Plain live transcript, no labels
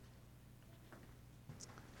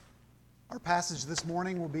Our passage this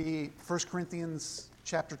morning will be 1 Corinthians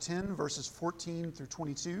chapter 10, verses 14 through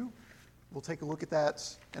 22. We'll take a look at that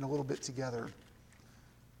in a little bit together.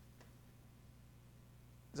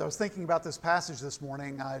 As I was thinking about this passage this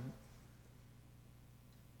morning, I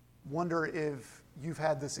wonder if you've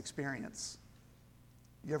had this experience.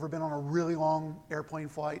 You ever been on a really long airplane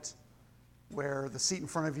flight where the seat in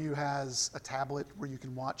front of you has a tablet where you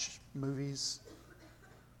can watch movies?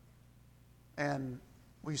 And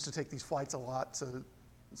we used to take these flights a lot to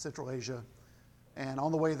Central Asia. And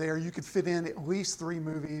on the way there, you could fit in at least 3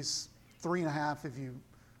 movies, 3.5 if you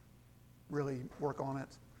really work on it.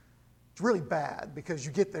 It's really bad because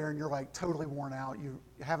you get there and you're like totally worn out. You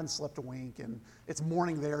haven't slept a wink and it's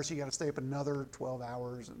morning there, so you got to stay up another 12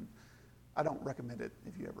 hours. And I don't recommend it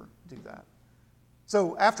if you ever do that.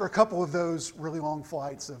 So after a couple of those really long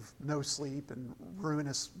flights of no sleep and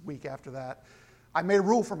ruinous week after that, I made a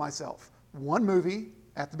rule for myself. 1 movie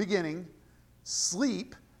at the beginning,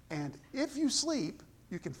 sleep, and if you sleep,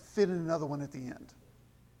 you can fit in another one at the end.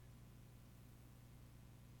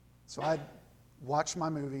 So I'd watch my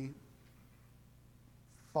movie,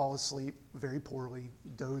 fall asleep very poorly,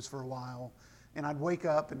 doze for a while, and I'd wake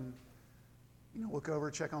up and look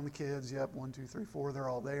over, check on the kids. Yep, 1, 2, 3, 4, they're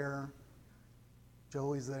all there.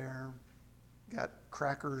 Jolie's there. Got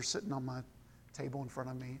crackers sitting on my table in front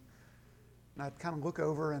of me. And I'd kind of look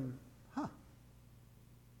over and,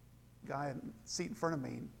 guy in the seat in front of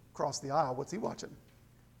me across the aisle, what's he watching?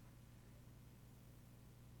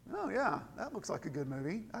 Oh yeah, that looks like a good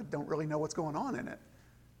movie. I don't really know what's going on in it.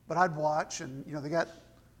 But I'd watch, and they got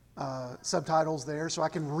subtitles there, so I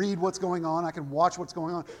can read what's going on, I can watch what's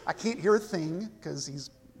going on. I can't hear a thing, because he's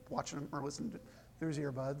watching or listening through his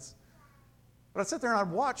earbuds. But I'd sit there and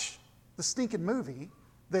I'd watch the stinking movie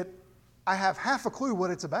that I have half a clue what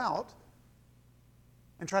it's about,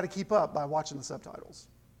 and try to keep up by watching the subtitles.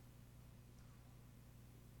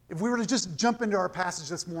 If we were to just jump into our passage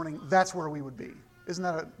this morning, that's where we would be. Isn't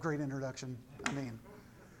that a great introduction? I mean,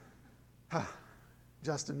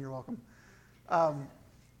 Justin, you're welcome.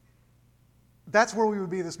 That's where we would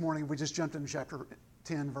be this morning if we just jumped into chapter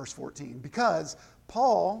 10, verse 14. Because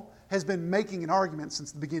Paul has been making an argument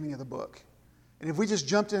since the beginning of the book. And if we just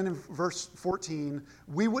jumped in verse 14,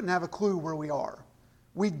 we wouldn't have a clue where we are.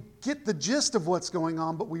 We'd get the gist of what's going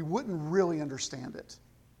on, but we wouldn't really understand it.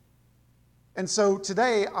 And so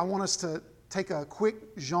today, I want us to take a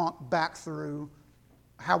quick jaunt back through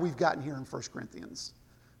how we've gotten here in 1 Corinthians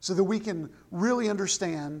so that we can really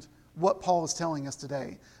understand what Paul is telling us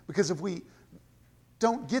today. Because if we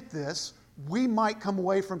don't get this, we might come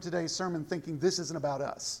away from today's sermon thinking this isn't about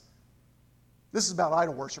us. This is about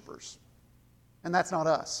idol worshipers. And that's not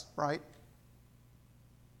us, right?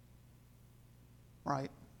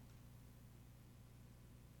 Right?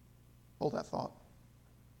 Hold that thought.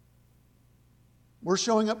 We're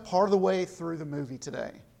showing up part of the way through the movie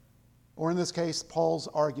today, or in this case, Paul's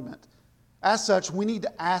argument. As such, we need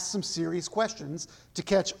to ask some serious questions to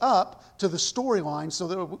catch up to the storyline so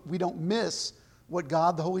that we don't miss what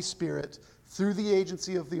God, the Holy Spirit, through the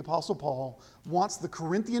agency of the Apostle Paul, wants the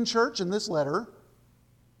Corinthian church in this letter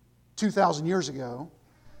 2,000 years ago,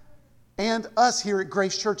 and us here at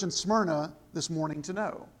Grace Church in Smyrna this morning to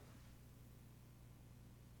know.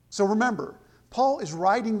 So remember, Paul is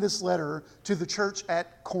writing this letter to the church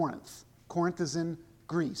at Corinth. Corinth is in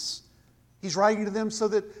Greece. He's writing to them so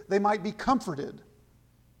that they might be comforted.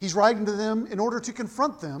 He's writing to them in order to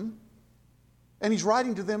confront them. And he's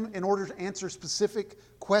writing to them in order to answer specific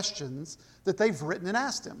questions that they've written and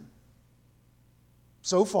asked him.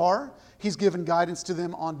 So far, he's given guidance to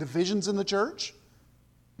them on divisions in the church.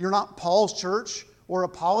 You're not Paul's church or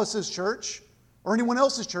Apollos' church or anyone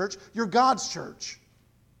else's church. You're God's church,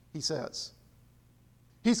 he says.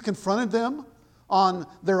 He's confronted them on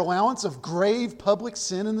their allowance of grave public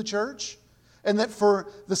sin in the church, and that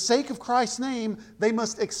for the sake of Christ's name, they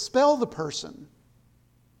must expel the person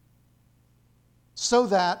so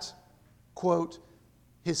that, quote,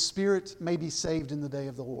 his spirit may be saved in the day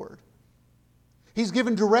of the Lord. He's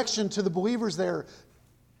given direction to the believers there,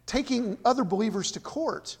 taking other believers to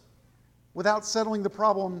court without settling the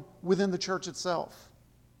problem within the church itself.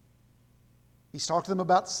 He's talked to them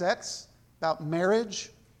about sex, about marriage,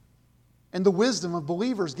 and the wisdom of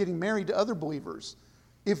believers getting married to other believers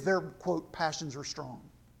if their, quote, passions are strong.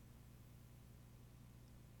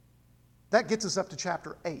 That gets us up to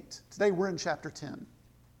chapter 8. Today we're in chapter 10.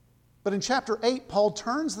 But in chapter 8, Paul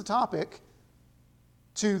turns the topic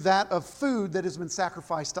to that of food that has been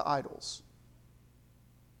sacrificed to idols.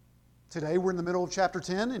 Today we're in the middle of chapter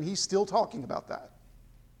 10 and he's still talking about that.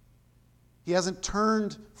 He hasn't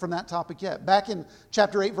turned from that topic yet. Back in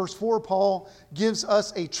chapter 8, verse 4, Paul gives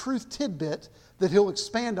us a truth tidbit that he'll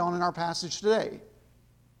expand on in our passage today.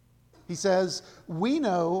 He says, we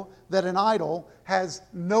know that an idol has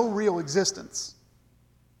no real existence,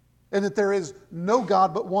 and that there is no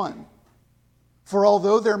God but one. For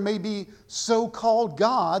although there may be so-called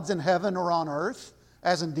gods in heaven or on earth,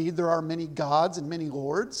 as indeed there are many gods and many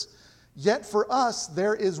lords, yet for us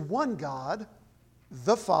there is one God,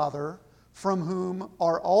 the Father, from whom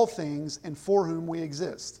are all things and for whom we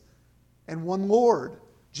exist, and one Lord,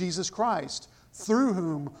 Jesus Christ, through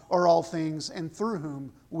whom are all things and through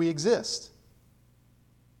whom we exist.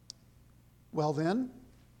 Well then,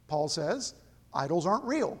 Paul says, idols aren't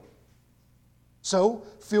real. So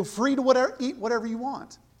feel free to eat whatever you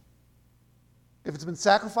want. If it's been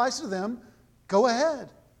sacrificed to them, go ahead.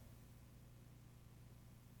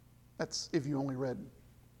 That's if you only read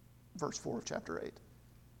verse 4 of chapter 8.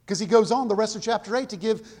 Because he goes on the rest of chapter 8 to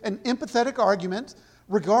give an empathetic argument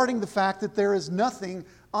regarding the fact that there is nothing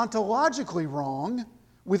ontologically wrong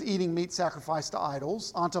with eating meat sacrificed to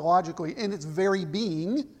idols, ontologically in its very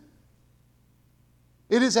being.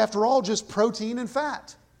 It is, after all, just protein and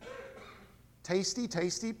fat. Tasty,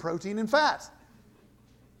 tasty protein and fat.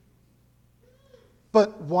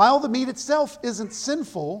 But while the meat itself isn't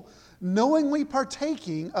sinful, knowingly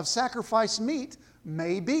partaking of sacrificed meat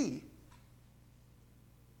may be.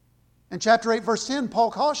 In chapter 8, verse 10,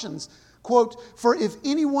 Paul cautions, quote, "For if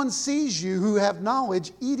anyone sees you who have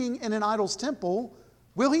knowledge eating in an idol's temple,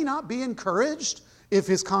 will he not be encouraged, if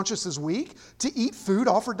his conscience is weak, to eat food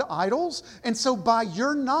offered to idols? And so by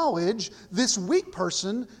your knowledge, this weak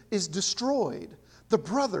person is destroyed, the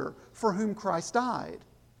brother for whom Christ died.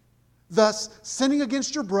 Thus, sinning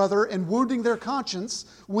against your brother and wounding their conscience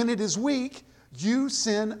when it is weak, you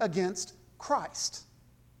sin against Christ.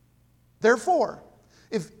 Therefore,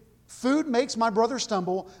 if food makes my brother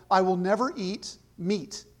stumble, I will never eat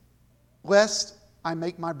meat, lest I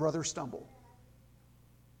make my brother stumble."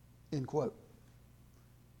 End quote.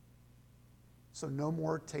 So no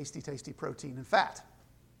more tasty, tasty protein and fat,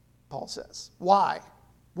 Paul says. Why?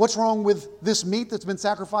 What's wrong with this meat that's been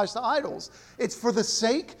sacrificed to idols? It's for the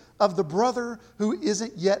sake of the brother who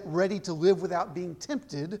isn't yet ready to live without being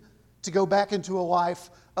tempted to go back into a life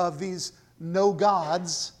of these no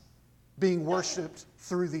gods being worshipped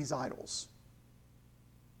through these idols.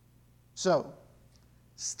 So,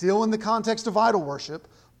 still in the context of idol worship,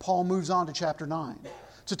 Paul moves on to chapter 9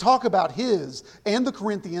 to talk about his and the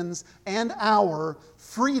Corinthians and our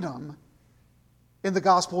freedom in the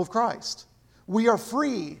gospel of Christ. We are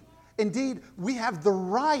free. Indeed, we have the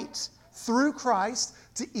right through Christ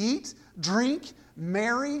to eat, drink,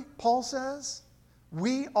 marry, Paul says.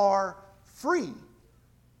 We are free.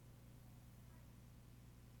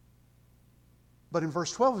 But in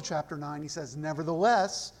verse 12 of chapter 9, he says,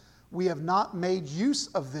 "Nevertheless, we have not made use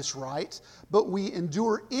of this right, but we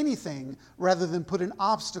endure anything rather than put an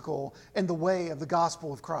obstacle in the way of the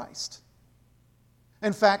gospel of Christ."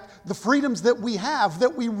 In fact, the freedoms that we have,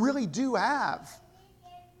 that we really do have,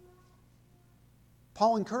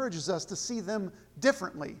 Paul encourages us to see them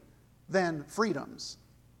differently than freedoms.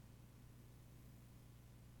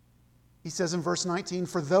 He says in verse 19,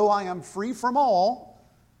 "For though I am free from all,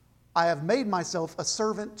 I have made myself a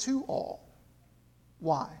servant to all."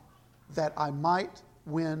 Why? That I might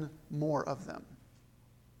win more of them.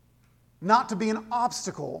 Not to be an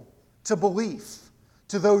obstacle to belief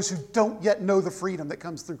to those who don't yet know the freedom that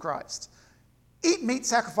comes through Christ. Eat meat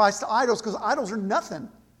sacrificed to idols because idols are nothing.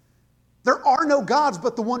 There are no gods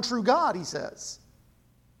but the one true God, he says.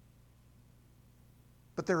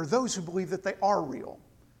 But there are those who believe that they are real.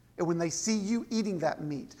 And when they see you eating that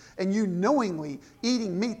meat, and you knowingly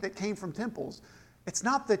eating meat that came from temples, it's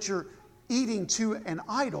not that you're eating to an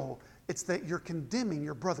idol, it's that you're condemning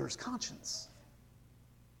your brother's conscience.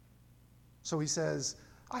 So he says,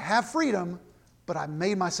 I have freedom, but I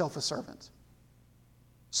made myself a servant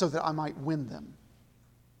so that I might win them.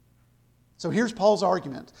 So here's Paul's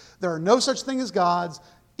argument. There are no such thing as gods.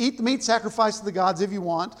 Eat the meat sacrificed to the gods if you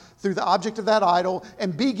want, through the object of that idol,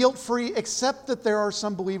 and be guilt-free, except that there are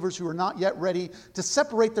some believers who are not yet ready to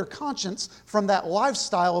separate their conscience from that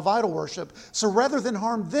lifestyle of idol worship. So rather than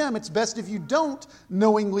harm them, it's best if you don't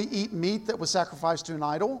knowingly eat meat that was sacrificed to an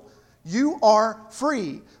idol. You are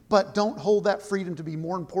free, but don't hold that freedom to be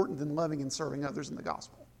more important than loving and serving others in the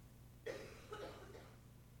gospel.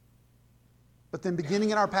 But then beginning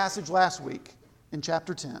in our passage last week, in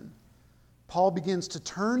chapter 10, Paul begins to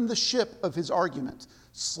turn the ship of his argument,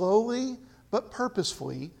 slowly but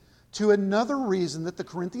purposefully, to another reason that the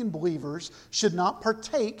Corinthian believers should not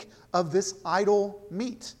partake of this idol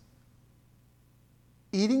meat.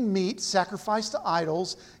 eating meat sacrificed to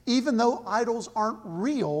idols, even though idols aren't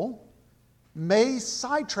real, may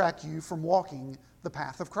sidetrack you from walking the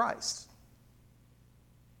path of Christ.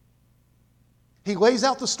 He lays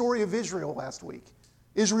out the story of Israel last week.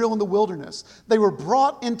 Israel in the wilderness. They were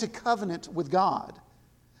brought into covenant with God.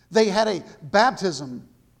 They had a baptism.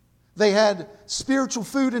 They had spiritual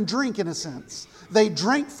food and drink, in a sense. They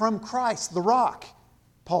drank from Christ, the rock,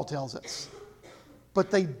 Paul tells us. But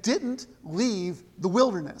they didn't leave the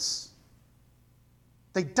wilderness.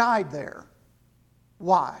 They died there.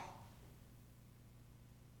 Why?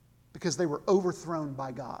 Because they were overthrown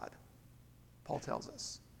by God, Paul tells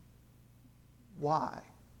us. Why?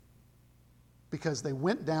 Because they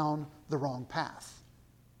went down the wrong path.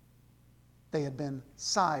 They had been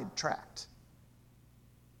sidetracked.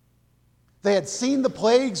 They had seen the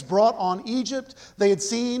plagues brought on Egypt. They had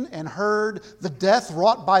seen and heard the death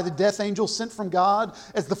wrought by the death angel sent from God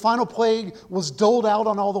as the final plague was doled out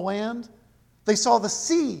on all the land. They saw the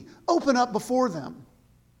sea open up before them.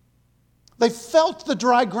 They felt the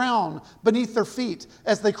dry ground beneath their feet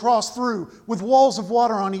as they crossed through with walls of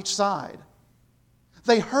water on each side.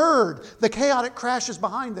 They heard the chaotic crashes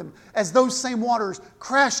behind them as those same waters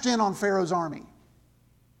crashed in on Pharaoh's army.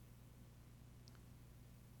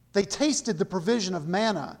 They tasted the provision of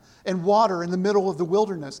manna and water in the middle of the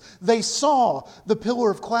wilderness. They saw the pillar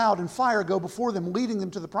of cloud and fire go before them, leading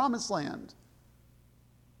them to the promised land.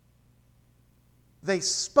 They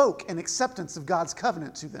spoke an acceptance of God's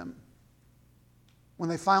covenant to them when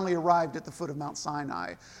they finally arrived at the foot of Mount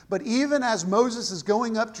Sinai. But even as Moses is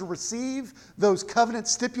going up to receive those covenant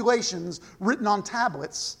stipulations written on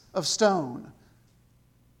tablets of stone,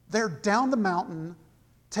 they're down the mountain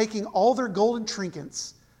taking all their golden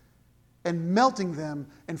trinkets and melting them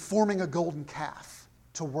and forming a golden calf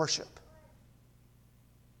to worship.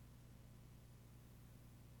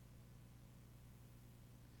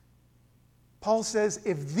 Paul says,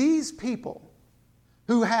 if these people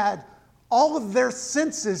who had all of their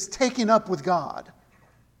senses taken up with God,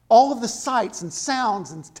 all of the sights and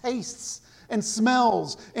sounds and tastes and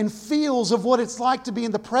smells and feels of what it's like to be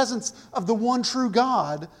in the presence of the one true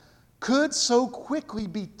God, could so quickly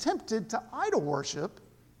be tempted to idol worship,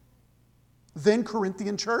 then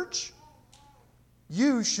Corinthian church,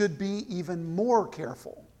 you should be even more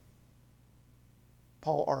careful,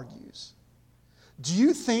 Paul argues. Do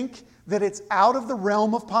you think that it's out of the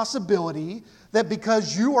realm of possibility that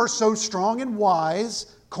because you are so strong and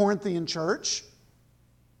wise, Corinthian church,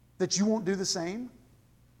 that you won't do the same?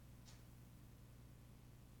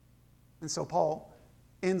 And so Paul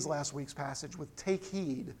ends last week's passage with, take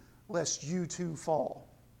heed lest you too fall.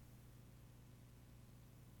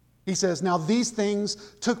 He says, now these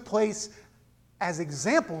things took place as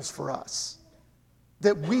examples for us,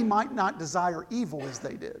 that we might not desire evil as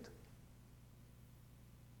they did.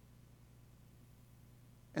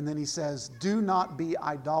 And then he says, do not be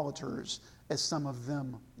idolaters as some of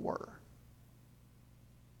them were.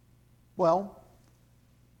 Well,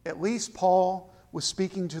 at least Paul was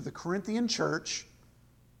speaking to the Corinthian church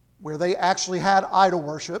where they actually had idol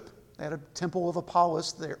worship. They had a temple of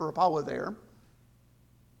Apollo there.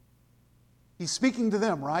 He's speaking to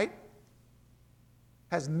them, right?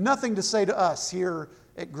 Has nothing to say to us here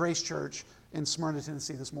at Grace Church in Smyrna,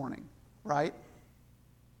 Tennessee this morning, right?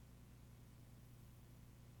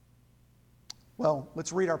 Well,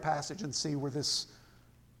 let's read our passage and see where this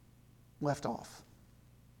left off.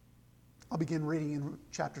 I'll begin reading in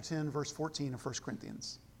chapter 10, verse 14 of 1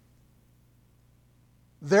 Corinthians.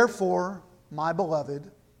 Therefore, my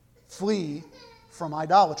beloved, flee from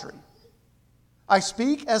idolatry. I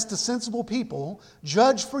speak as to sensible people.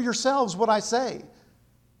 Judge for yourselves what I say.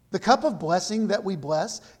 The cup of blessing that we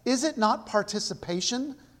bless, is it not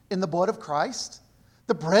participation in the blood of Christ?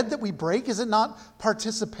 The bread that we break, is it not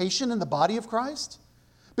participation in the body of Christ?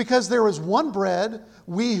 Because there is one bread,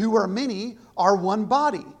 we who are many are one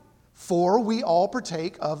body, for we all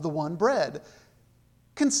partake of the one bread.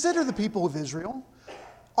 Consider the people of Israel.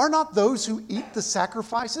 Are not those who eat the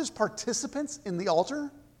sacrifices participants in the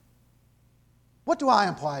altar? What do I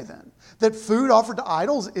imply then? That food offered to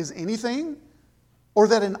idols is anything? Or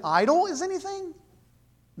that an idol is anything?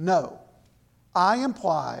 No. I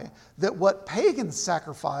imply that what pagans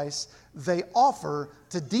sacrifice, they offer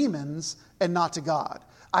to demons and not to God.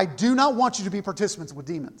 I do not want you to be participants with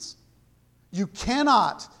demons. You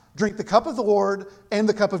cannot drink the cup of the Lord and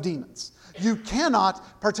the cup of demons. You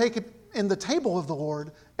cannot partake in the table of the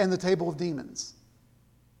Lord and the table of demons.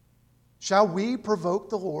 Shall we provoke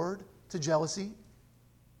the Lord to jealousy?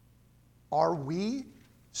 Are we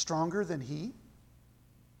stronger than He?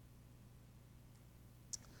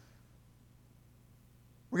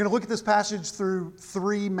 We're going to look at this passage through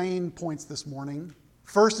three main points this morning.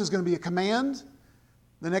 First is going to be a command.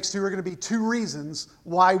 The next two are going to be two reasons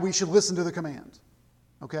why we should listen to the command.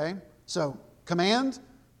 Okay? So, command,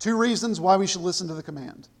 two reasons why we should listen to the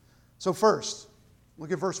command. So first,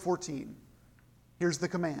 look at verse 14. Here's the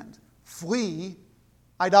command. Flee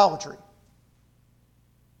idolatry.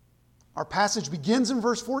 Our passage begins in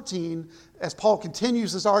verse 14 as Paul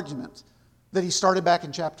continues his argument that he started back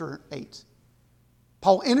in chapter 8.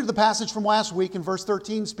 Paul entered the passage from last week in verse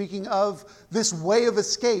 13 speaking of this way of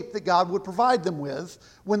escape that God would provide them with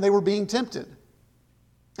when they were being tempted.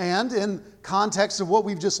 And in context of what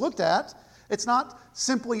we've just looked at, it's not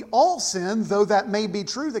simply all sin, though that may be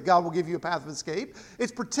true that God will give you a path of escape.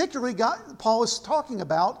 It's particularly Paul is talking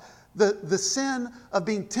about the sin of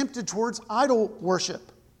being tempted towards idol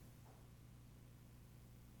worship.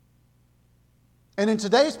 And in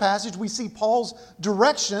today's passage, we see Paul's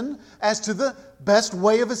direction as to the best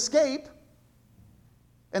way of escape,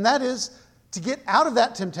 and that is to get out of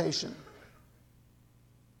that temptation.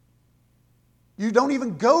 You don't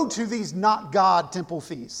even go to these not God temple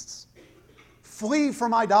feasts. Flee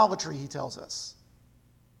from idolatry, he tells us.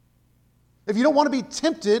 If you don't want to be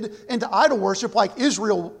tempted into idol worship like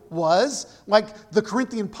Israel was, like the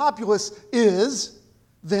Corinthian populace is,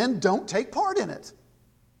 then don't take part in it.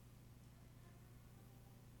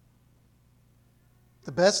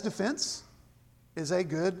 The best defense is a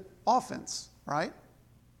good offense, right?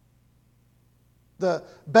 The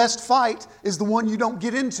best fight is the one you don't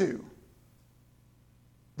get into.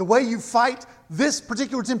 The way you fight this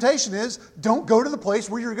particular temptation is don't go to the place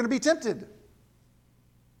where you're going to be tempted.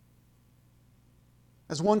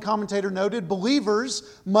 As one commentator noted,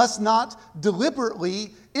 believers must not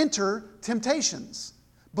deliberately enter temptations.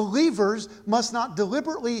 Believers must not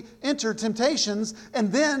deliberately enter temptations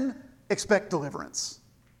and then expect deliverance.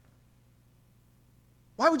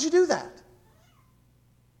 Why would you do that?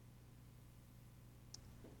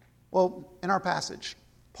 Well, in our passage,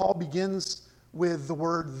 Paul begins with the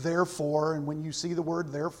word therefore, and when you see the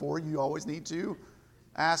word therefore, you always need to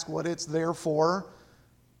ask what it's there for.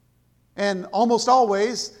 And almost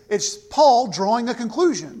always, it's Paul drawing a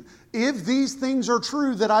conclusion. If these things are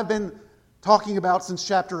true that I've been talking about since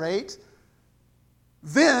chapter 8,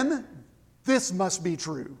 then this must be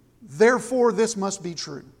true. Therefore, this must be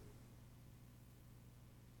true.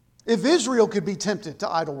 If Israel could be tempted to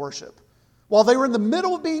idol worship while they were in the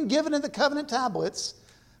middle of being given in the covenant tablets,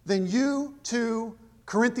 then you too,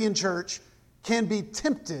 Corinthian church, can be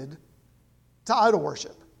tempted to idol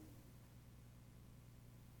worship.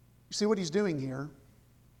 You see what he's doing here?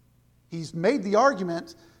 He's made the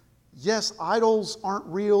argument, yes, idols aren't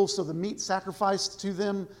real, so the meat sacrificed to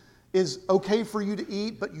them is okay for you to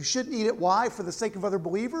eat, but you shouldn't eat it. Why? For the sake of other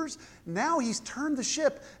believers? Now he's turned the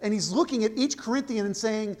ship and he's looking at each Corinthian and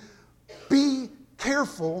saying, be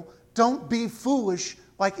careful, don't be foolish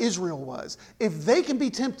like Israel was. If they can be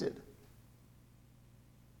tempted,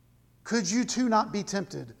 could you too not be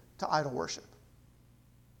tempted to idol worship?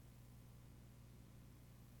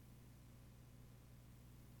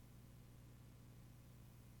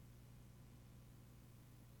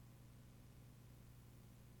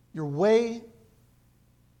 Your way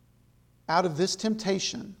out of this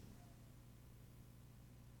temptation,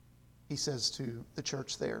 he says to the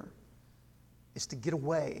church there, is to get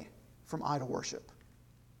away from idol worship.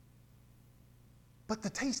 But the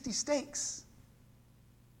tasty steaks,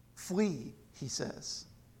 flee, he says.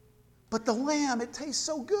 But the lamb, it tastes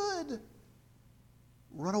so good.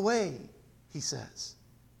 Run away, he says.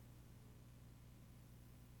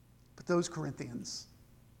 But those Corinthians,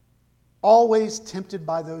 always tempted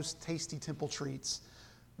by those tasty temple treats,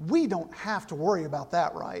 we don't have to worry about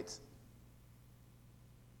that, right?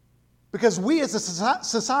 Because we as a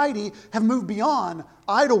society have moved beyond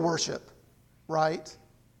idol worship, right?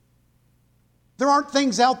 There aren't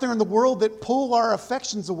things out there in the world that pull our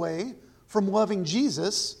affections away from loving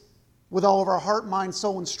Jesus with all of our heart, mind,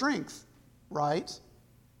 soul, and strength, right?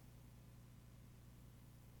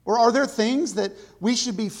 Or are there things that we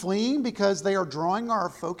should be fleeing because they are drawing our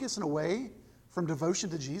focus and away from devotion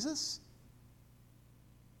to Jesus?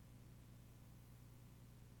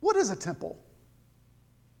 What is a temple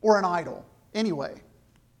or an idol anyway?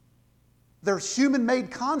 They're human-made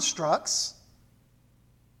constructs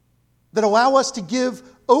that allow us to give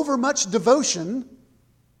overmuch devotion,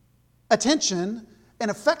 attention, and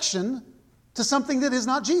affection to something that is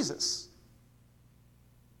not Jesus.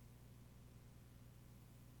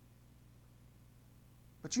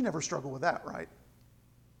 But you never struggle with that, right?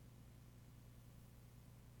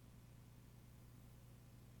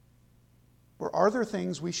 Or are there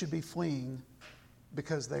things we should be fleeing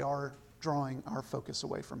because they are drawing our focus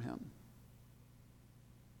away from Him?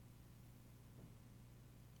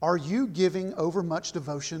 Are you giving over much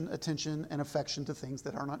devotion, attention, and affection to things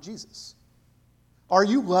that are not Jesus? Are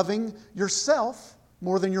you loving yourself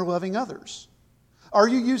more than you're loving others? Are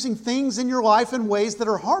you using things in your life in ways that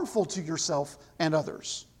are harmful to yourself and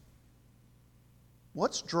others?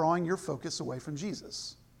 What's drawing your focus away from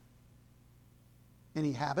Jesus?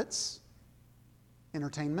 Any habits,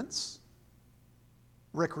 entertainments,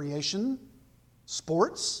 recreation,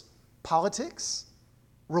 sports, politics,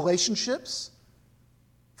 relationships,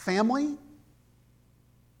 family?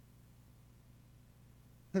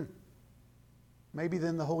 Maybe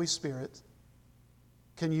then the Holy Spirit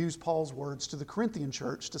can use Paul's words to the Corinthian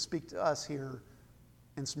church to speak to us here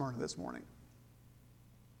in Smyrna this morning.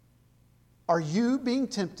 Are you being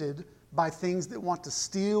tempted by things that want to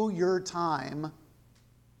steal your time,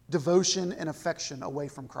 devotion, and affection away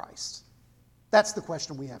from Christ? That's the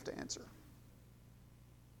question we have to answer.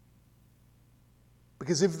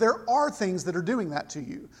 Because if there are things that are doing that to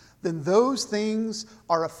you, then those things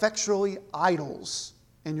are effectually idols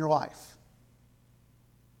in your life.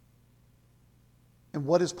 And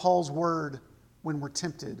what is Paul's word when we're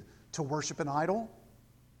tempted to worship an idol?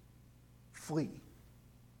 Flee.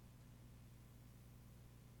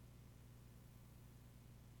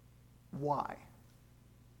 Why?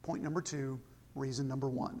 Point number 2, reason number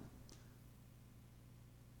 1.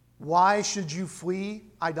 Why should you flee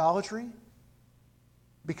idolatry?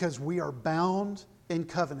 Because we are bound in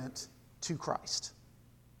covenant to Christ.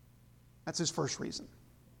 That's his first reason.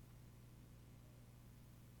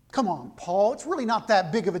 Come on, Paul, it's really not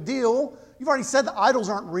that big of a deal. You've already said the idols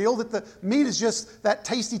aren't real, that the meat is just that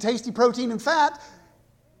tasty, tasty protein and fat.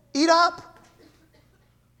 Eat up.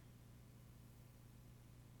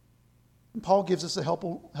 And Paul gives us a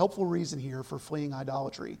helpful reason here for fleeing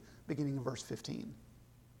idolatry, beginning in verse 15.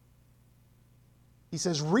 He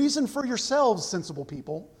says, reason for yourselves, sensible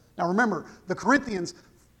people. Now remember, the Corinthians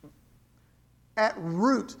at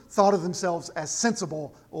root thought of themselves as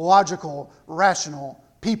sensible, logical, rational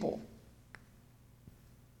people.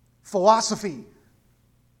 Philosophy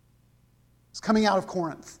is coming out of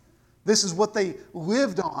Corinth. This is what they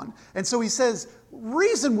lived on. And so he says,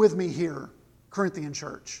 reason with me here, Corinthian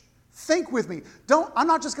church. Think with me. I'm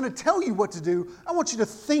not just going to tell you what to do. I want you to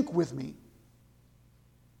think with me.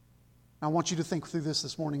 I want you to think through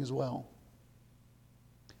this morning as well.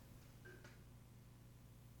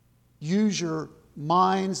 Use your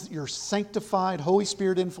minds, your sanctified, Holy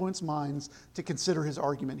Spirit-influenced minds, to consider his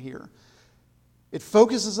argument here. It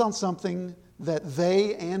focuses on something that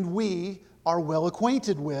they and we are well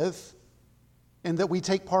acquainted with and that we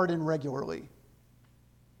take part in regularly.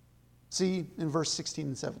 See in verse 16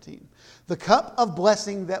 and 17. The cup of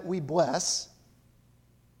blessing that we bless,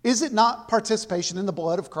 is it not participation in the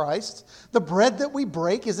blood of Christ? The bread that we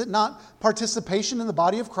break, is it not participation in the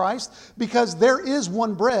body of Christ? Because there is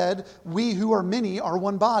one bread, we who are many are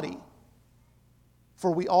one body.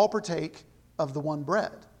 For we all partake of the one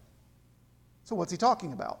bread. So what's he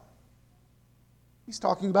talking about? He's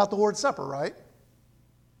talking about the Lord's Supper, right?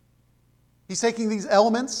 He's taking these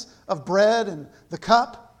elements of bread and the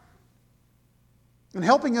cup and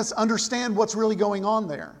helping us understand what's really going on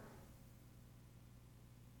there.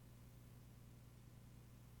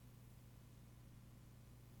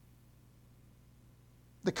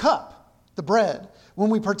 The cup, the bread,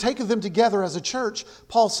 when we partake of them together as a church,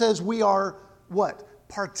 Paul says we are what?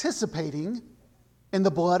 Participating in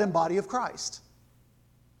the blood and body of Christ.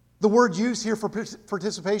 The word used here for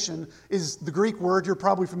participation is the Greek word you're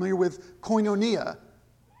probably familiar with, koinonia,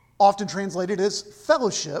 often translated as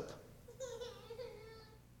fellowship.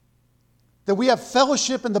 That we have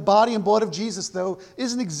fellowship in the body and blood of Jesus, though,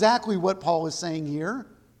 isn't exactly what Paul is saying here.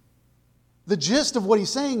 The gist of what he's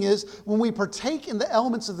saying is, when we partake in the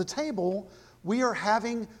elements of the table, we are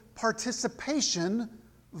having participation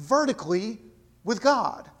vertically with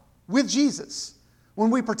God, with Jesus. When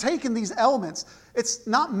we partake in these elements, it's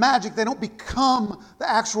not magic. They don't become the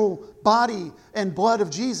actual body and blood of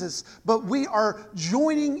Jesus, but we are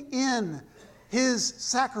joining in his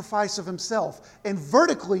sacrifice of himself and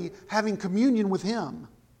vertically having communion with him.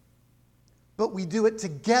 But we do it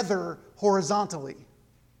together horizontally.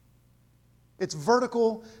 It's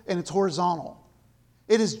vertical and it's horizontal.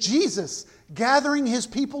 It is Jesus gathering his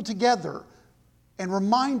people together and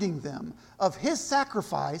reminding them of his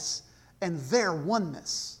sacrifice and their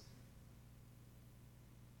oneness.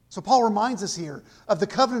 So Paul reminds us here of the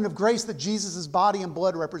covenant of grace that Jesus' body and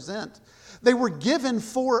blood represent. They were given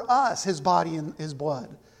for us, his body and his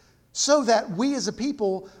blood, so that we as a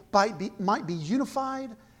people might be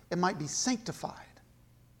unified and might be sanctified.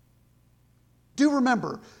 Do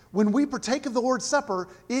remember, when we partake of the Lord's Supper,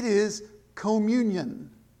 it is communion.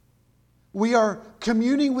 We are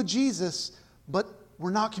communing with Jesus, but we're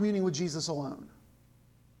not communing with Jesus alone.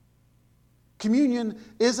 Communion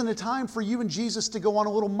isn't a time for you and Jesus to go on a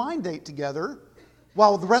little mind date together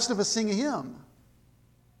while the rest of us sing a hymn.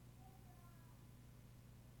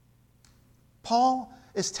 Paul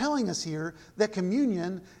is telling us here that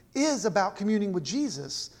communion is about communing with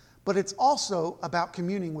Jesus, but it's also about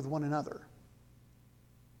communing with one another.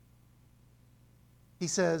 He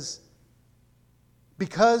says,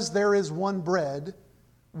 because there is one bread,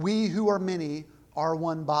 we who are many are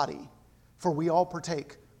one body, for we all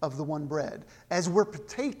partake of the one bread. As we're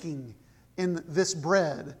partaking in this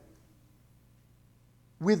bread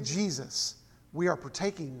with Jesus, we are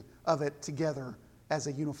partaking of it together as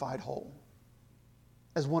a unified whole.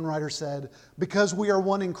 As one writer said, because we are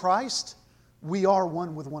one in Christ, we are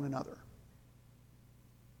one with one another.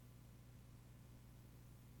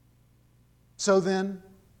 So then,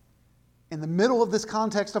 in the middle of this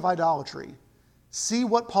context of idolatry, see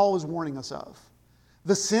what Paul is warning us of.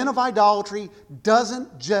 The sin of idolatry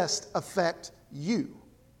doesn't just affect you.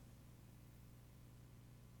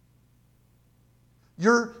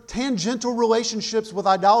 Your tangential relationships with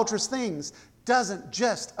idolatrous things doesn't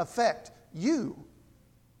just affect you.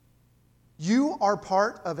 You are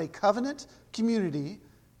part of a covenant community,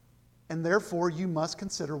 and therefore you must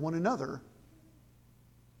consider one another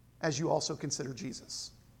as you also consider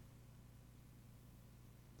Jesus.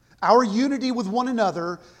 Our unity with one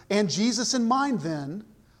another and Jesus in mind, then,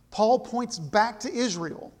 Paul points back to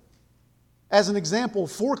Israel as an example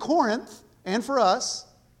for Corinth and for us.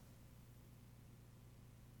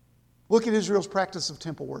 Look at Israel's practice of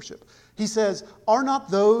temple worship. He says, are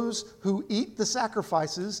not those who eat the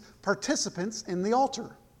sacrifices participants in the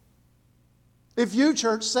altar? If you,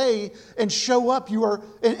 church, say and show up,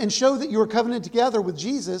 and show that you are covenanted together with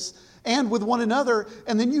Jesus and with one another,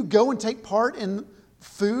 and then you go and take part in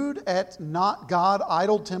food at not God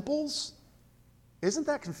idol temples, isn't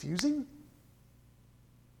that confusing?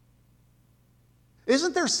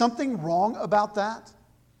 Isn't there something wrong about that?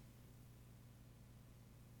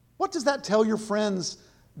 What does that tell your friends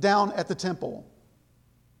down at the temple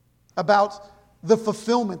about the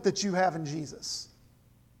fulfillment that you have in Jesus?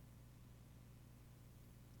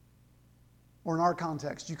 Or in our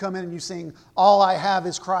context, you come in and you sing, "All I Have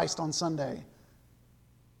is Christ" on Sunday,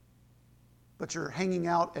 but you're hanging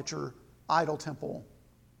out at your idol temple,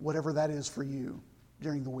 whatever that is for you,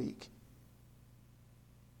 during the week,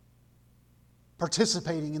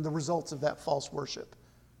 participating in the results of that false worship,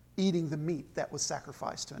 eating the meat that was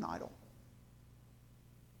sacrificed to an idol.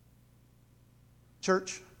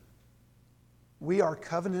 Church, we are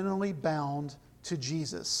covenantally bound to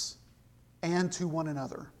Jesus and to one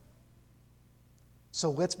another. So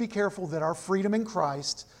let's be careful that our freedom in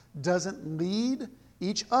Christ doesn't lead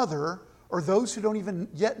each other or those who don't even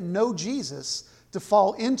yet know Jesus to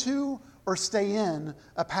fall into or stay in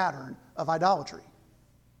a pattern of idolatry.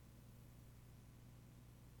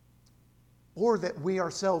 Or that we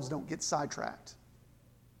ourselves don't get sidetracked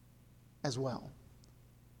as well.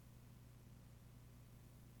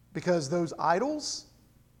 Because those idols,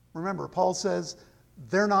 remember, Paul says,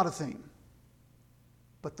 they're not a thing.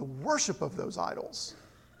 But the worship of those idols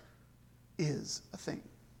is a thing.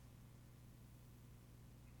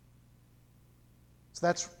 So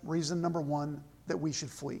that's reason number one that we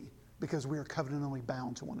should flee, because we are covenantally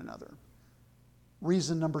bound to one another.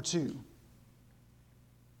 Reason number two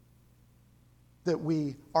that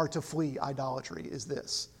we are to flee idolatry is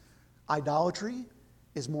this: idolatry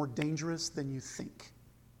is more dangerous than you think.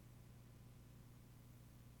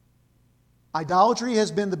 Idolatry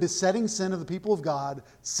has been the besetting sin of the people of God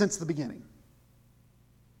since the beginning.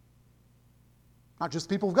 Not just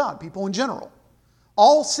the people of God, people in general.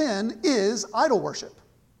 All sin is idol worship.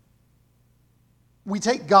 We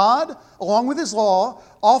take God, along with His law,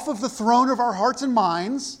 off of the throne of our hearts and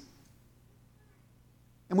minds,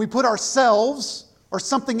 and we put ourselves or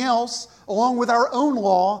something else along with our own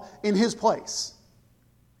law in His place.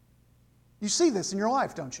 You see this in your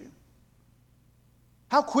life, don't you?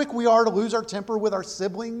 How quick we are to lose our temper with our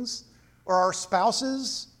siblings or our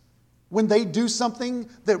spouses when they do something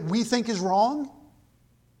that we think is wrong,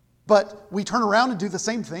 but we turn around and do the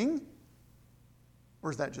same thing?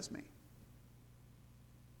 Or is that just me?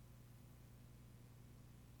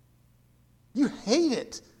 You hate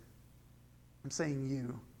it. I'm saying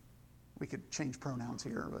you. We could change pronouns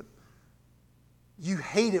here, but you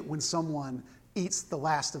hate it when someone eats the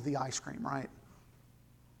last of the ice cream, right?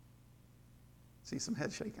 See some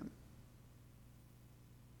head shaking.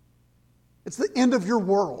 It's the end of your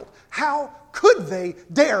world. How could they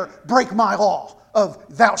dare break my law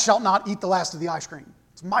of thou shalt not eat the last of the ice cream?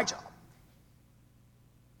 It's my job.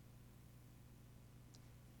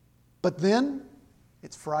 But then,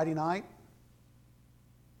 it's Friday night.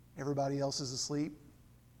 Everybody else is asleep.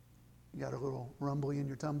 You got a little rumbly in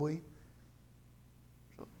your tumbly.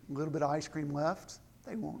 A little bit of ice cream left.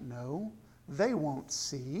 They won't know. They won't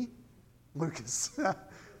see. Lucas.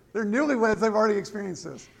 They're newlyweds. They've already experienced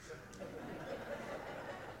this.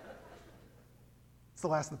 It's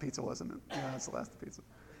the last of the pizza, wasn't it? Yeah, it's the last of the pizza.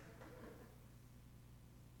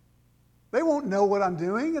 They won't know what I'm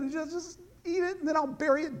doing, and just eat it, and then I'll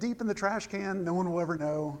bury it deep in the trash can. No one will ever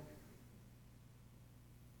know.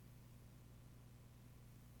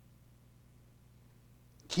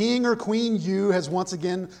 King or Queen Yu has once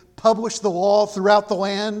again published the law throughout the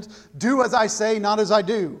land. Do as I say, not as I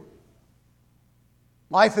do.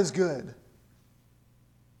 Life is good.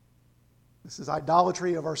 This is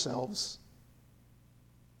idolatry of ourselves.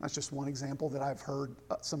 That's just one example that I've heard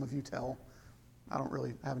some of you tell. I don't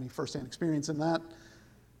really have any firsthand experience in that.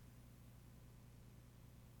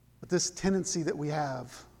 But this tendency that we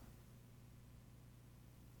have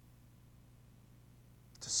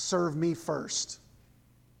to serve me first,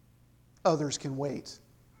 others can wait,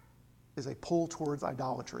 is a pull towards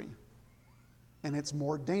idolatry. And it's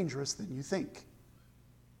more dangerous than you think.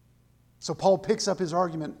 So Paul picks up his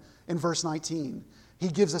argument in verse 19. He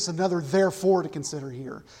gives us another therefore to consider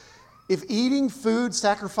here. If eating food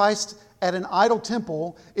sacrificed at an idol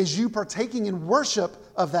temple is you partaking in worship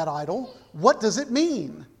of that idol, what does it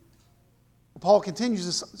mean? Paul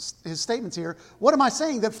continues his statements here. What am I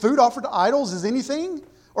saying? That food offered to idols is anything?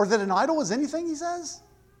 Or that an idol is anything, he says?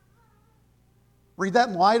 Read that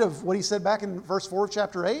in light of what he said back in verse 4 of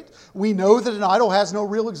chapter 8. We know that an idol has no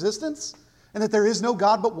real existence and that there is no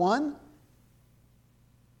God but one.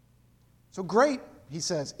 So great, he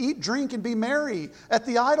says, eat, drink, and be merry at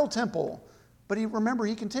the idol temple. But remember,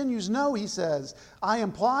 he continues, no, he says, I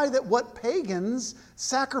imply that what pagans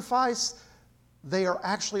sacrifice, they are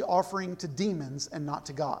actually offering to demons and not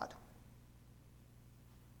to God.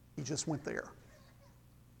 He just went there.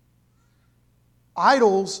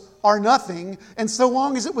 Idols are nothing, and so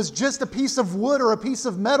long as it was just a piece of wood or a piece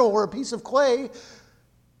of metal or a piece of clay,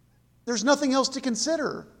 there's nothing else to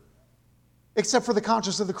consider except for the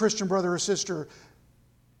conscience of the Christian brother or sister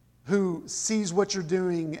who sees what you're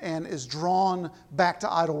doing and is drawn back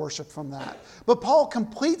to idol worship from that. But Paul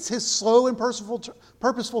completes his slow and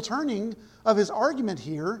purposeful turning of his argument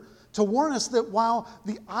here to warn us that while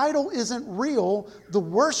the idol isn't real, the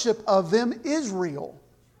worship of them is real.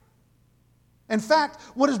 In fact,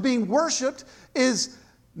 what is being worshipped is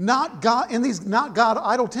not God, in these not God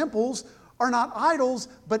idol temples are not idols,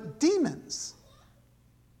 but demons.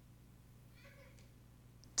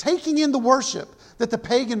 Taking in the worship that the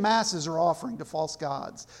pagan masses are offering to false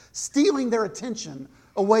gods, stealing their attention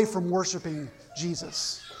away from worshiping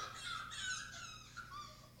Jesus.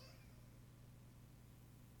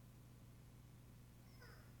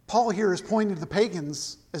 Paul here is pointing to the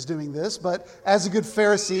pagans as doing this, but as a good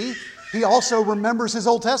Pharisee, he also remembers his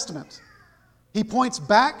Old Testament. He points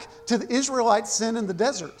back to the Israelites' sin in the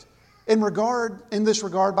desert in this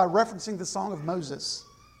regard by referencing the Song of Moses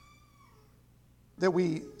that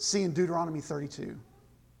we see in Deuteronomy 32.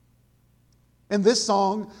 In this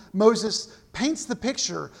song, Moses paints the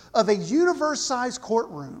picture of a universe-sized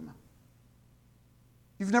courtroom.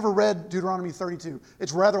 You've never read Deuteronomy 32.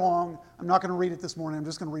 It's rather long. I'm not going to read it this morning. I'm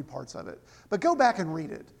just going to read parts of it. But go back and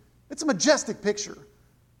read it. It's a majestic picture.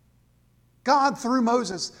 God, through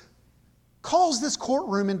Moses, calls this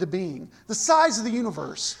courtroom into being, the size of the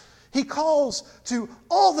universe. He calls to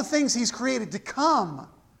all the things He's created to come.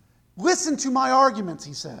 Listen to my arguments,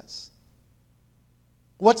 he says.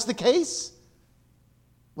 What's the case?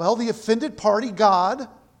 Well, the offended party, God,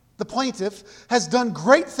 the plaintiff, has done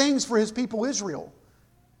great things for his people Israel.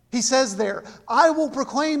 He says there, I will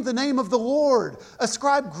proclaim the name of the Lord,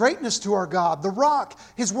 ascribe greatness to our God, the rock.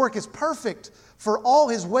 His work is perfect, for all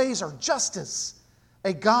his ways are justice.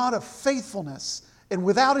 A God of faithfulness and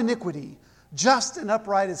without iniquity, just and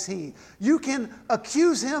upright is he. You can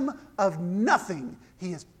accuse him of nothing.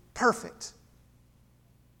 He is perfect.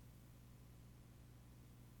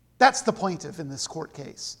 That's the plaintiff in this court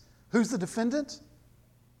case. Who's the defendant?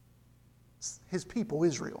 His people,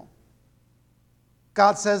 Israel.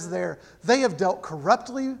 God says there, they have dealt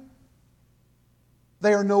corruptly.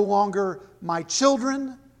 They are no longer my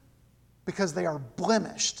children because they are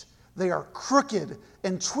blemished. They are crooked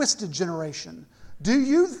and twisted generation. Do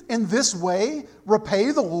you in this way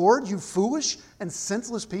repay the Lord, you foolish and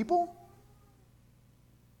senseless people?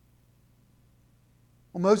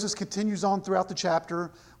 Well, Moses continues on throughout the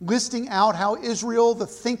chapter, listing out how Israel, the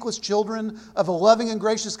thankless children of a loving and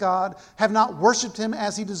gracious God, have not worshipped Him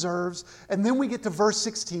as He deserves. And then we get to verse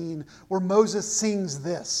 16, where Moses sings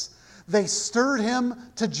this. They stirred him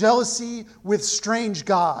to jealousy with strange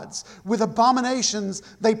gods. With abominations,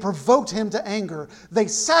 they provoked him to anger. They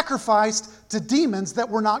sacrificed to demons that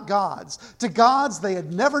were not gods, to gods they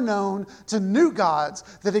had never known, to new gods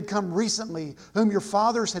that had come recently, whom your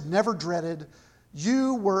fathers had never dreaded.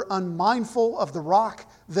 You were unmindful of the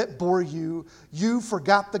rock that bore you. You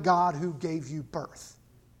forgot the God who gave you birth.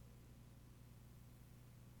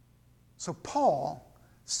 So Paul,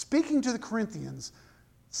 speaking to the Corinthians,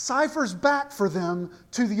 ciphers back for them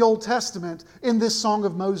to the Old Testament in this Song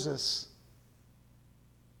of Moses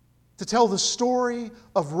to tell the story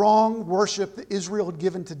of wrong worship that Israel had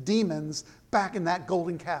given to demons back in that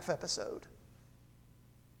golden calf episode.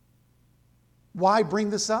 Why bring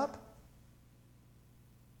this up?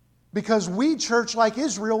 Because we, church like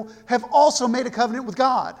Israel, have also made a covenant with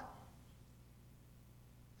God.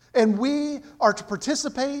 And we are to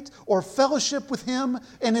participate or fellowship with Him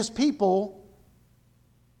and His people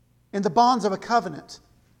in the bonds of a covenant,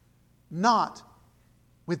 not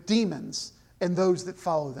with demons and those that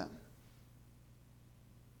follow them.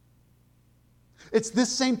 It's this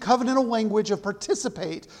same covenantal language of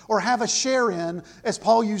participate or have a share in, as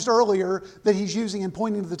Paul used earlier, that he's using in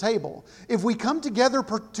pointing to the table. If we come together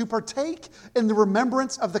to partake in the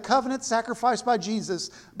remembrance of the covenant sacrificed by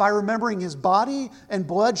Jesus by remembering His body and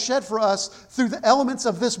blood shed for us through the elements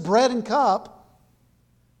of this bread and cup,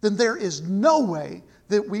 then there is no way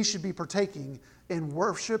that we should be partaking in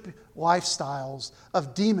worship lifestyles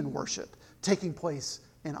of demon worship taking place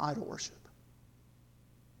in idol worship.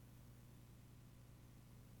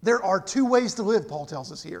 There are two ways to live, Paul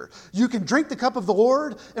tells us here. You can drink the cup of the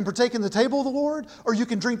Lord and partake in the table of the Lord, or you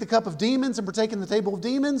can drink the cup of demons and partake in the table of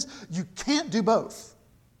demons. You can't do both.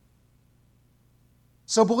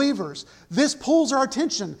 So believers, this pulls our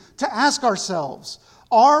attention to ask ourselves,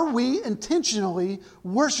 are we intentionally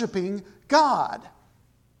worshiping God?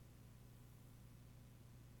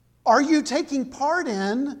 Are you taking part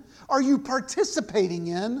in, are you participating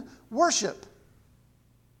in worship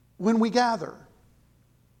when we gather?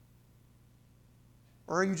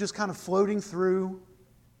 Or are you just kind of floating through,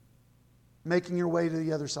 making your way to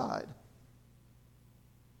the other side?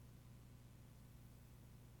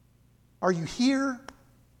 Are you here,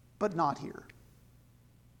 but not here?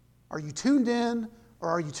 Are you tuned in, or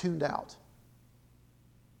are you tuned out?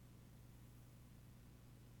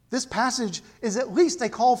 This passage is at least a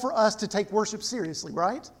call for us to take worship seriously,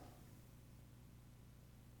 right?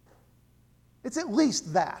 It's at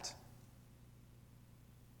least that.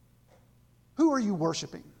 Who are you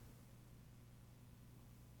worshiping?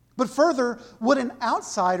 But further, would an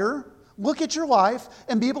outsider look at your life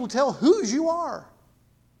and be able to tell whose you are?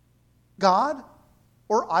 God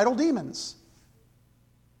or idol demons?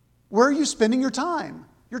 Where are you spending your time,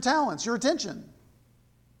 your talents, your attention?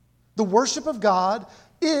 The worship of God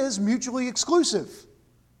is mutually exclusive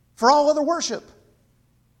for all other worship.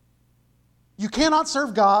 You cannot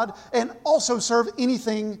serve God and also serve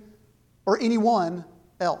anything or anyone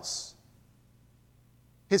else.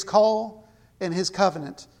 His call and His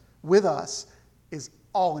covenant with us is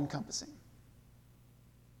all-encompassing.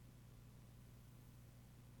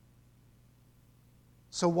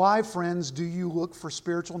 So why, friends, do you look for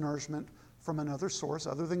spiritual nourishment from another source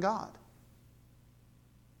other than God?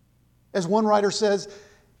 As one writer says,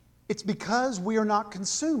 it's because we are not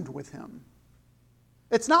consumed with Him.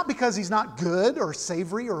 It's not because He's not good or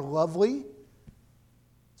savory or lovely.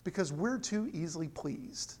 It's because we're too easily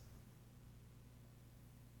pleased.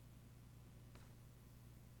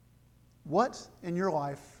 What in your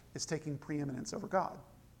life is taking preeminence over God?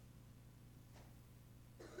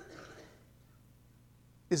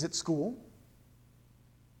 Is it school?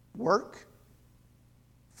 Work?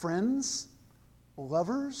 Friends?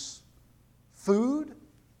 Lovers? Food?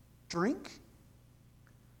 Drink?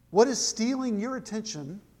 What is stealing your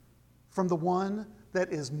attention from the one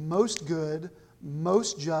that is most good,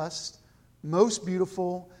 most just, most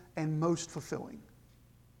beautiful, and most fulfilling?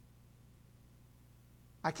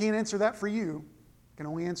 I can't answer that for you. I can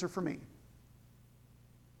only answer for me.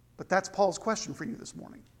 But that's Paul's question for you this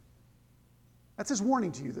morning. That's his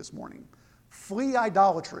warning to you this morning. Flee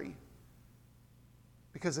idolatry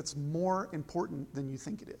because it's more important than you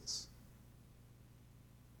think it is.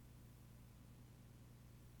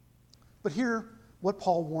 But hear what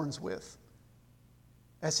Paul warns with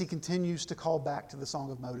as he continues to call back to the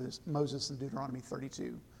Song of Moses in Deuteronomy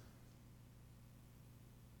 32.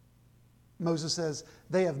 Moses says,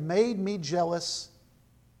 "They have made me jealous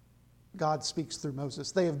God speaks through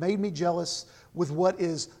Moses. They have made me jealous with what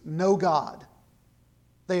is no God.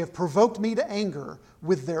 They have provoked me to anger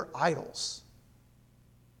with their idols.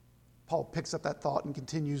 Paul picks up that thought and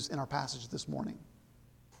continues in our passage this morning.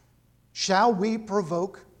 Shall we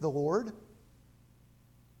provoke the Lord?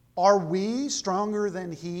 Are we stronger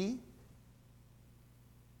than He?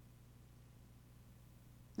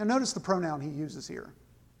 Now notice the pronoun he uses here.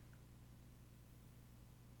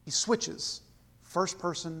 He switches, first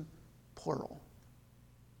person, plural.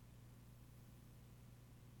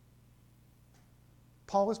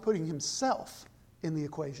 Paul is putting himself in the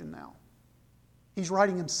equation now. He's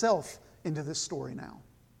writing himself into this story now.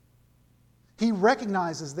 He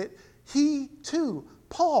recognizes that he too,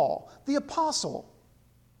 Paul, the apostle,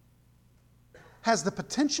 has the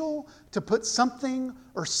potential to put something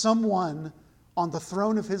or someone on the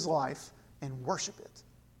throne of his life and worship it.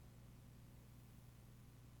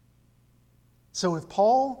 So if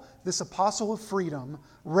Paul, this apostle of freedom,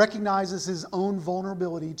 recognizes his own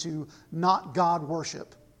vulnerability to not God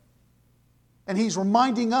worship, and he's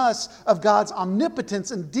reminding us of God's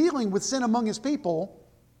omnipotence in dealing with sin among his people,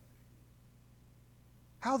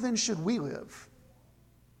 how then should we live?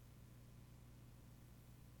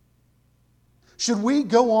 Should we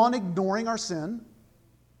go on ignoring our sin,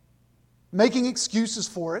 making excuses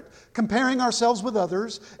for it, comparing ourselves with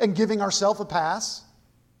others, and giving ourselves a pass?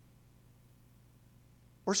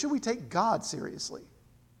 Or should we take God seriously?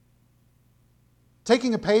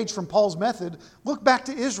 Taking a page from Paul's method, look back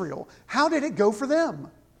to Israel. How did it go for them?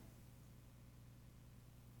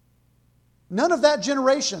 None of that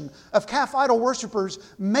generation of calf idol worshipers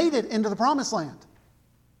made it into the promised land.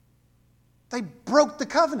 They broke the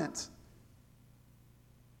covenant.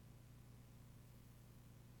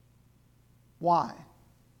 Why?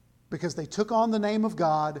 Because they took on the name of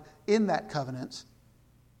God in that covenant,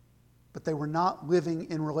 but they were not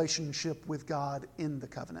living in relationship with God in the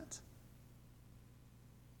covenant.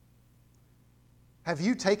 Have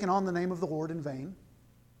you taken on the name of the Lord in vain?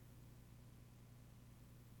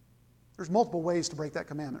 There's multiple ways to break that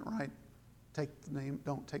commandment, right?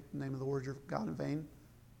 Don't take the name of the Lord your God in vain.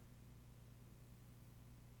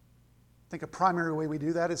 I think a primary way we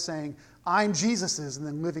do that is saying, I'm Jesus's, and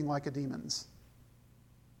then living like a demon's.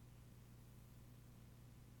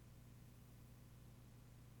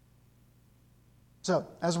 So,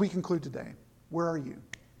 as we conclude today, where are you?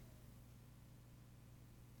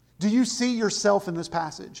 Do you see yourself in this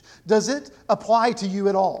passage? Does it apply to you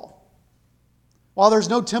at all? While there's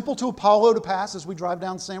no temple to Apollo to pass as we drive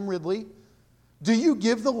down Sam Ridley, do you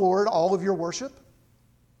give the Lord all of your worship?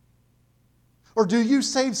 Or do you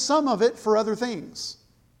save some of it for other things?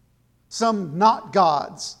 Some not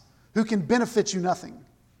gods who can benefit you nothing.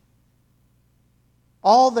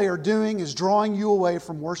 All they are doing is drawing you away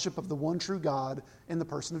from worship of the one true God in the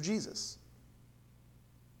person of Jesus.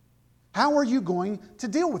 How are you going to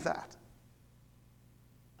deal with that?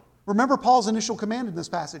 Remember Paul's initial command in this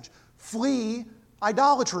passage. Flee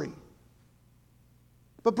idolatry.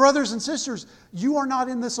 But brothers and sisters, you are not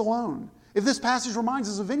in this alone. If this passage reminds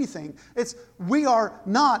us of anything, it's we are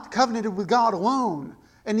not covenanted with God alone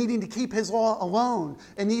and needing to keep His law alone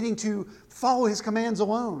and needing to follow His commands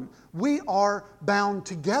alone. We are bound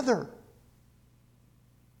together.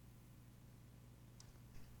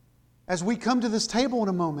 As we come to this table in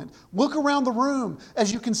a moment, look around the room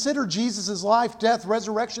as you consider Jesus' life, death,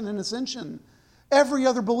 resurrection, and ascension. Every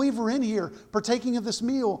other believer in here partaking of this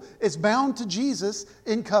meal is bound to Jesus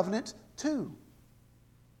in covenant too.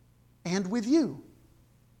 And with you.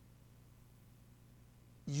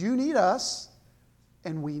 You need us,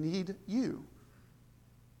 and we need you.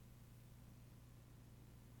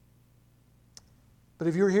 But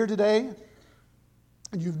if you're here today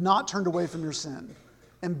and you've not turned away from your sin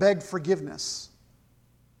and begged forgiveness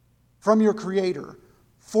from your Creator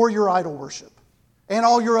for your idol worship and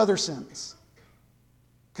all your other sins,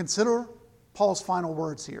 consider Paul's final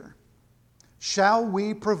words here. Shall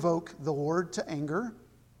we provoke the Lord to anger?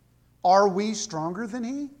 Are we stronger than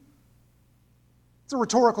He? It's a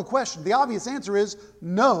rhetorical question. The obvious answer is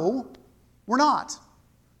no, we're not.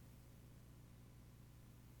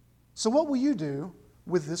 So what will you do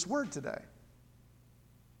with this word today?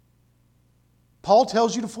 Paul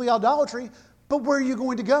tells you to flee idolatry, but where are you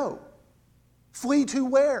going to go? Flee to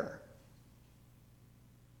where?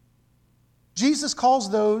 Jesus calls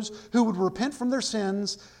those who would repent from their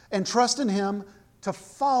sins and trust in Him to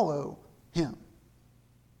follow Him.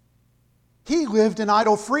 He lived an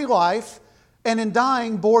idol-free life and in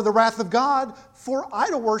dying bore the wrath of God for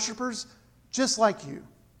idol worshipers just like you.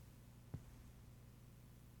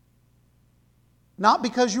 Not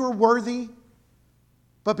because you are worthy,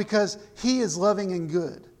 but because He is loving and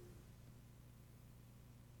good.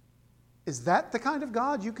 Is that the kind of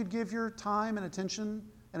God you could give your time and attention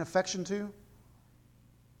and affection to?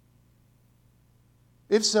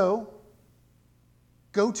 If so,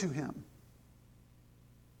 go to Him.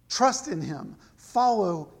 Trust in Him.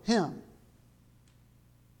 Follow Him.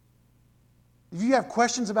 If you have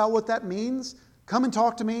questions about what that means, come and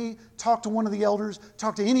talk to me, talk to one of the elders,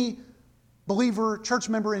 talk to any believer, church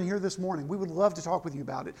member in here this morning. We would love to talk with you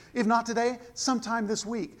about it. If not today, sometime this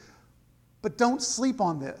week. But don't sleep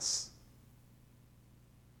on this.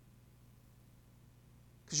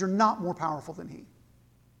 Because you're not more powerful than He.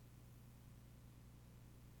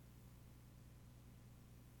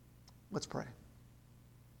 Let's pray.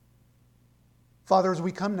 Father, as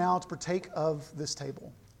we come now to partake of this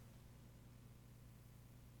table,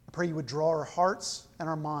 I pray you would draw our hearts and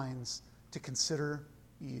our minds to consider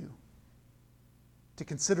you. To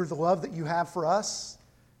consider the love that you have for us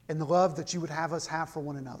and the love that you would have us have for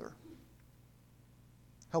one another.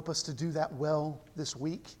 Help us to do that well this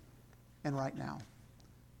week and right now.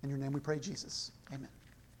 In your name we pray, Jesus. Amen.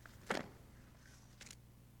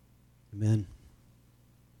 Amen.